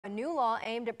new law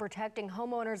aimed at protecting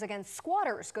homeowners against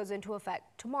squatters goes into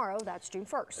effect tomorrow. That's June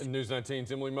 1st. News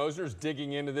 19's Emily Mosner is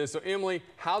digging into this. So Emily,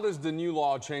 how does the new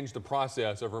law change the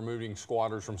process of removing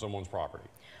squatters from someone's property?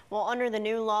 Well, under the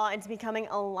new law, it's becoming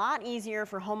a lot easier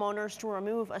for homeowners to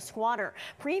remove a squatter.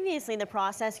 Previously, the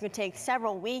process could take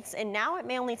several weeks, and now it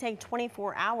may only take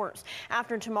 24 hours.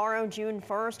 After tomorrow, June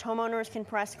 1st, homeowners can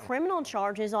press criminal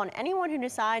charges on anyone who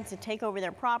decides to take over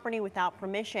their property without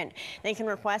permission. They can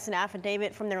request an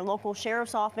affidavit from their local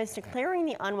sheriff's office declaring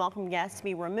the unwelcome guest to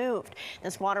be removed.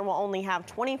 The squatter will only have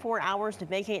 24 hours to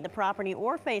vacate the property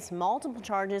or face multiple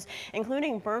charges,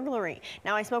 including burglary.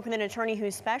 Now, I spoke with an attorney who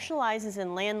specializes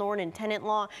in landlord and tenant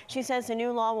law. She says the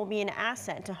new law will be an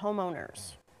asset to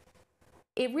homeowners.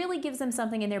 It really gives them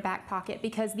something in their back pocket,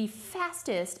 because the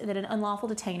fastest that an unlawful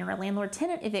detainer, a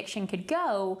landlord-tenant eviction, could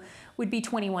go would be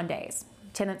 21 days.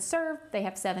 Tenants serve, they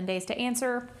have 7 days to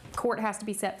answer. Court has to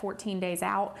be set 14 days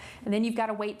out, and then you've got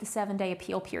to wait the 7-day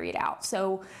appeal period out.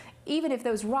 So even if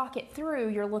those rocket through,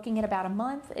 you're looking at about a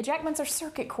month. Ejectments are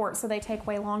circuit court, so they take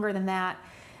way longer than that.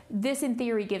 This, in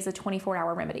theory, gives a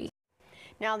 24-hour remedy.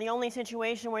 Now, the only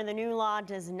situation where the new law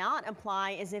does not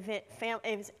apply is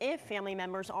if family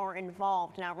members are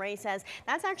involved. Now, Ray says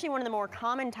that's actually one of the more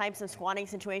common types of squatting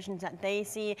situations that they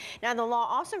see. Now, the law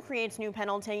also creates new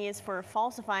penalties for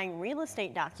falsifying real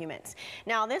estate documents.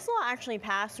 Now, this law actually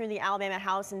passed through the Alabama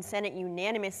House and Senate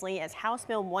unanimously as House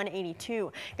Bill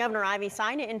 182. Governor Ivey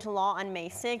signed it into law on May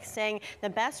 6th, saying the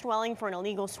best dwelling for an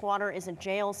illegal squatter is a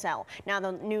jail cell. Now,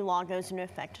 the new law goes into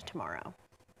effect tomorrow.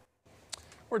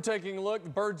 We're taking a look,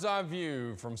 bird's eye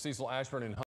view from Cecil Ashburn in